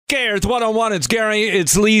It's 101. It's Gary.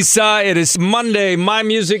 It's Lisa. It is Monday, My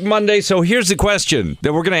Music Monday. So here's the question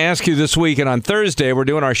that we're going to ask you this week. And on Thursday, we're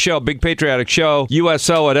doing our show, Big Patriotic Show,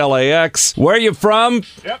 USO at LAX. Where are you from?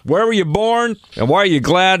 Yep. Where were you born? And why are you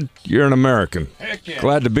glad you're an American? Heck yeah.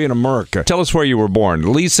 Glad to be in America. Tell us where you were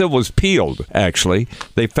born. Lisa was peeled, actually.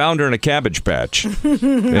 They found her in a Cabbage Patch.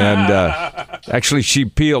 And actually, she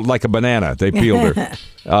peeled like a banana. They peeled her.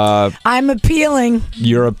 I'm appealing.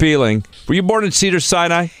 You're appealing. Were you born in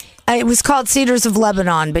Cedars-Sinai? It was called Cedars of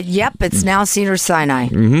Lebanon, but yep, it's now Cedars-Sinai.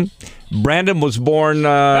 Mm-hmm. Brandon was born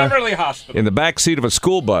Beverly Hospital. in the back seat of a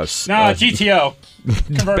school bus. No, GTO.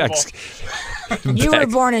 Convertible. You were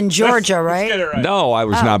born in Georgia, right? Let's get it right. No, I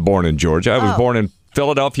was not born in Georgia. I was born in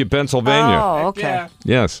Philadelphia, Pennsylvania. Oh, okay. Yeah.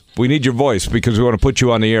 Yes. We need your voice because we want to put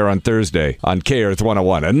you on the air on Thursday on K-Earth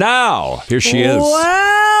 101. And now, here she is.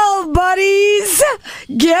 Well, buddies,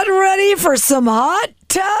 get ready for some hot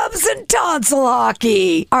tubs and tonsil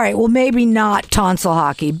hockey. All right, well, maybe not tonsil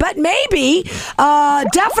hockey, but maybe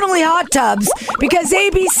definitely hot tubs, because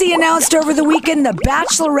ABC announced over the weekend the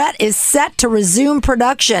Bachelorette is set to resume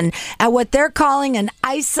production at what they're calling an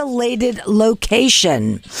isolated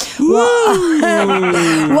location.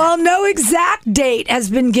 While no exact date has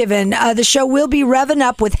been given, the show will be revving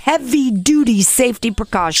up with heavy-duty safety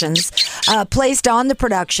precautions placed on the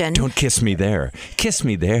production. Don't kiss me there. Kiss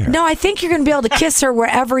me there. No, I think you're going to be able to kiss her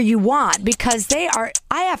wherever you want, because they are,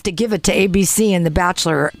 I have to give it to ABC and the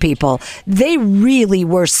Bachelor people. They really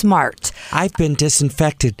were smart. I've been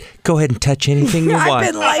disinfected. Go ahead and touch anything you want.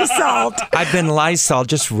 I've been Lysol. I've been Lysol.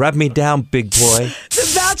 Just rub me down, big boy.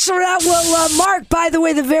 The Bachelorette will mark, by the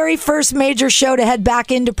way, the very first major show to head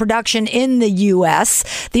back into production in the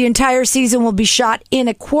U.S. The entire season will be shot in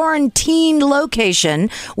a quarantined location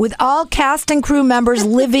with all cast and crew members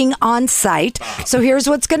living on site. So here's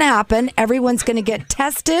what's going to happen. Everyone's going to get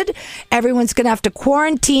tested. Everyone's going to have to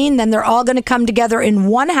quarantine. Then they're all going to come together in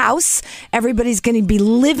one house. Everybody's going to be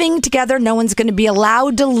living together. No one's going to be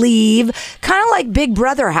allowed to leave. Kind of like Big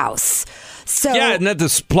Brother house. So, yeah, isn't that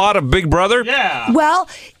the plot of Big Brother? Yeah. Well,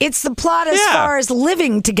 it's the plot as far as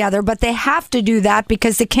living together, but they have to do that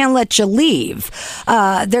because they can't let you leave.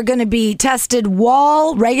 They're going to be tested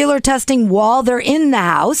regular testing while they're in the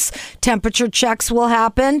house. Temperature checks will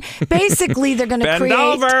happen. Basically, they're going to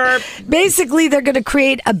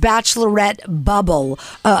create a Bachelorette bubble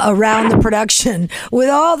around the production with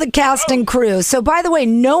all the cast and crew. So, by the way,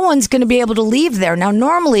 no one's going to be able to leave there. Now,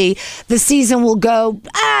 normally the season will go,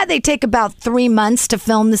 they take about 3 months to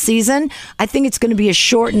film the season. I think it's going to be a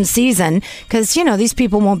shortened season because, these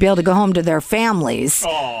people won't be able to go home to their families.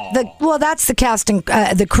 That's the cast and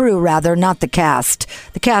the crew, rather, not the cast.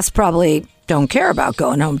 The cast probably don't care about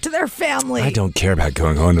going home to their family. I don't care about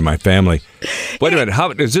going home to my family. Wait a minute. How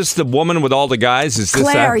is this the woman with all the guys? Is this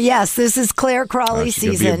Claire? Yes, this is Claire Crawley's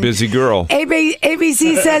season. Be a busy girl.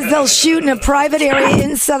 ABC says they'll shoot in a private area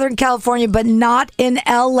in Southern California, but not in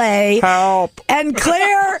L.A. Help! And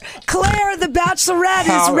Claire, the Bachelorette,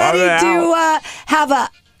 is ready to have a,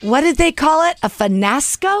 what did they call it? A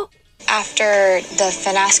finasco? After the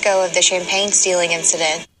finasco of the champagne stealing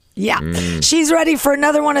incident. Yeah, she's ready for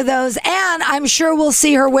another one of those, and I'm sure we'll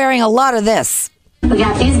see her wearing a lot of this. We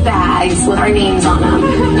got these bags with our names on them.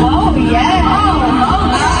 Oh, yeah.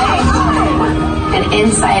 Oh. And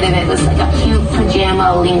inside of it was like a cute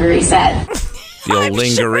pajama lingerie set. The old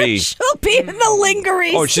lingerie. Sure she'll be in the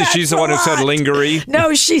lingerie. Oh, she's the one who said lingerie?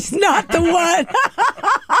 No, she's not the one.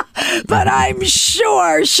 But I'm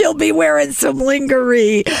sure she'll be wearing some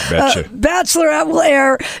lingerie. Betcha. Bachelorette will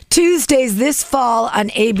air Tuesdays this fall on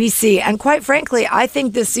ABC. And quite frankly, I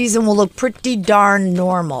think this season will look pretty darn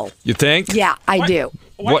normal. You think? Yeah, I do.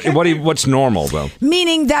 What's normal, though?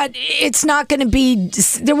 Meaning that it's not going to be,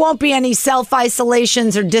 there won't be any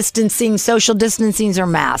self-isolations or distancing, social distancings or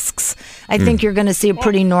masks. I think you're going to see it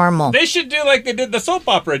pretty normal. They should do like they did the soap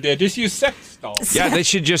opera did. Just use sex dolls. Yeah, they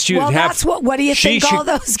should just use. Well, that's what do you think all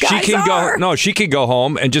those guys are? She could go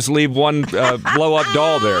home and just leave one blow-up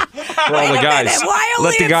doll there for all the guys. Why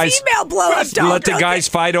only female blow-up doll? Let the guys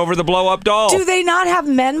fight over the blow-up doll. Do they not have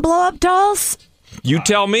men blow-up dolls? You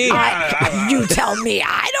tell me. You tell me.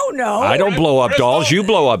 I don't know. I don't blow up dolls. You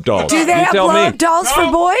blow up dolls. Do they have blow-up dolls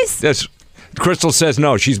for boys? Yes. Crystal says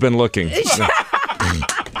no. She's been looking. They only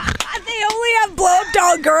have blow-up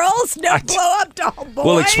doll girls, no blow-up doll boys.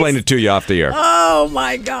 We'll explain it to you off the air. Oh,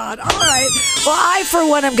 my God. All right. Well, I, for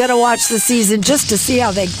one, am going to watch the season just to see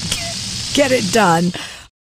how they get it done.